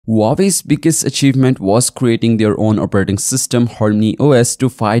Huawei's biggest achievement was creating their own operating system, HarmonyOS, to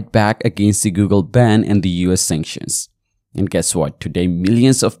fight back against the Google ban and the US sanctions. And guess what? Today,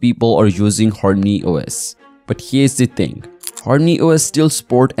 millions of people are using HarmonyOS. But here's the thing. HarmonyOS still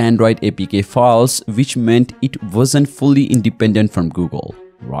support Android APK files, which meant it wasn't fully independent from Google,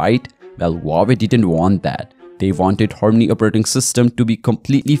 right? Well, Huawei didn't want that. They wanted Harmony operating system to be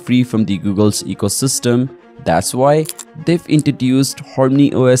completely free from the Google's ecosystem. That's why they've introduced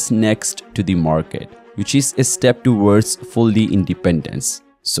HarmonyOS Next to the market, which is a step towards fully independence.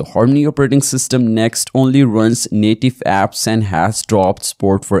 So Harmony operating system Next only runs native apps and has dropped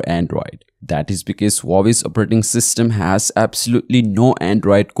support for Android. That is because Huawei's operating system has absolutely no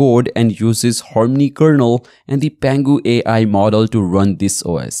Android code and uses Harmony kernel and the Pangu AI model to run this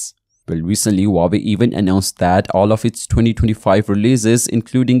OS. Well, recently Huawei even announced that all of its 2025 releases,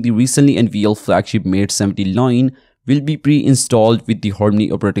 including the recently unveiled flagship Mate 70 line, will be pre-installed with the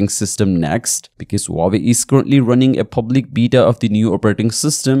Harmony operating system Next, because Huawei is currently running a public beta of the new operating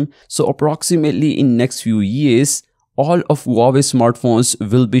system. So approximately in next few years, all of Huawei smartphones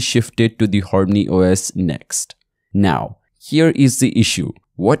will be shifted to the HarmonyOS Next. Now, here is the issue.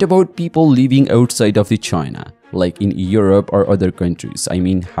 What about people living outside of the China, like in Europe or other countries? I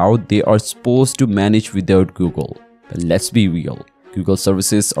mean, how they are supposed to manage without Google? Well, let's be real. Google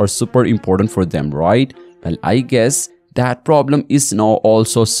services are super important for them, right? Well, I guess that problem is now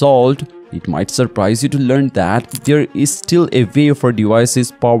also solved. It might surprise you to learn that there is still a way for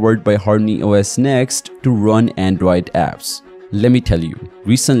devices powered by HarmonyOS Next to run Android apps. Let me tell you,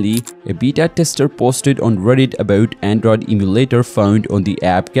 recently a beta tester posted on Reddit about Android emulator found on the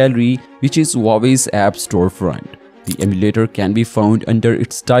app gallery, which is Huawei's app storefront. The emulator can be found under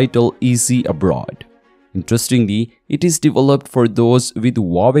its title Easy Abroad. Interestingly, it is developed for those with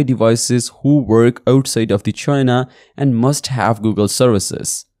Huawei devices who work outside of the China and must have Google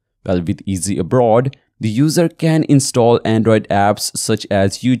services. Well, with Easy Abroad, the user can install Android apps such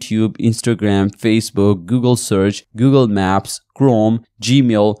as YouTube, Instagram, Facebook, Google Search, Google Maps, Chrome,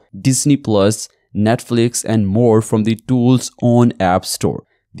 Gmail, Disney+, Netflix, and more from the tool's own App Store.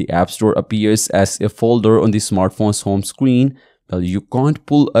 The App Store appears as a folder on the smartphone's home screen. Well, you can't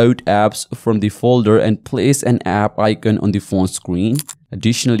pull out apps from the folder and place an app icon on the phone screen.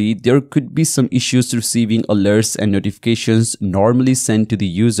 Additionally, there could be some issues receiving alerts and notifications normally sent to the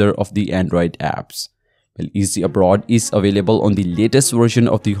user of the Android apps. Well, Easy Abroad is available on the latest version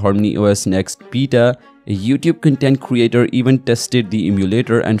of the HarmonyOS Next beta. A YouTube content creator even tested the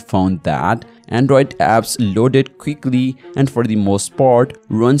emulator and found that Android apps loaded quickly and for the most part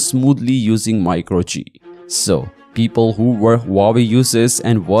run smoothly using micro G. So, people who were Huawei users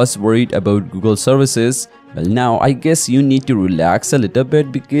and was worried about Google services, well, now I guess you need to relax a little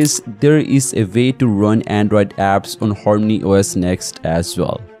bit, because there is a way to run Android apps on HarmonyOS Next as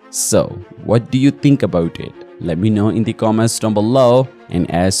well. So, what do you think about it? Let me know in the comments down below, and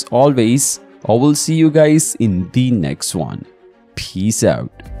as always, I will see you guys in the next one. Peace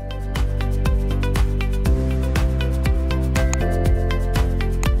out.